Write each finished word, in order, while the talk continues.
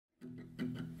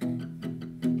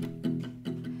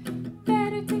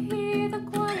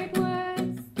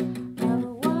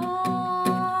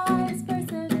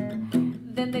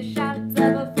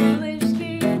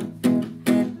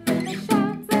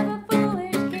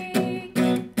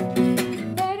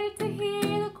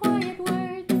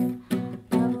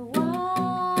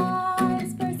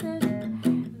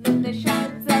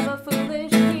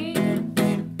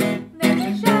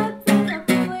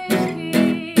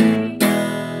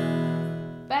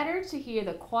better to hear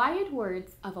the quiet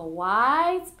words of a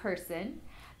wise person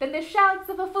than the shouts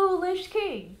of a foolish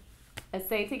king. Let's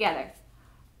say it together.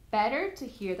 Better to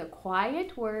hear the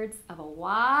quiet words of a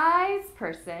wise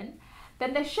person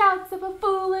than the shouts of a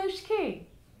foolish king.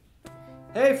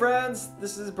 Hey friends,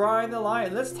 this is Brian the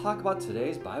Lion. Let's talk about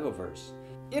today's Bible verse.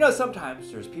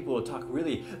 Sometimes there's people who talk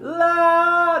really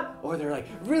loud or they're like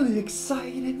really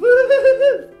excited.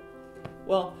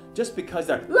 Well, just because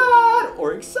they're loud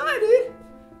or excited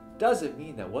doesn't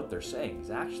mean that what they're saying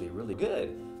is actually really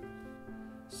good.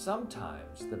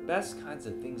 Sometimes the best kinds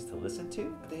of things to listen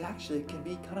to, they actually can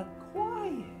be kind of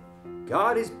quiet.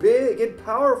 God is big and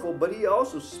powerful, but he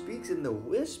also speaks in the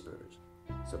whispers.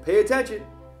 So pay attention,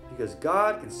 because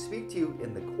God can speak to you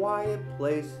in the quiet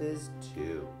places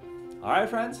too. All right,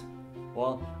 friends?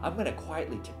 Well, I'm going to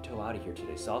quietly tiptoe out of here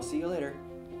today, so I'll see you later.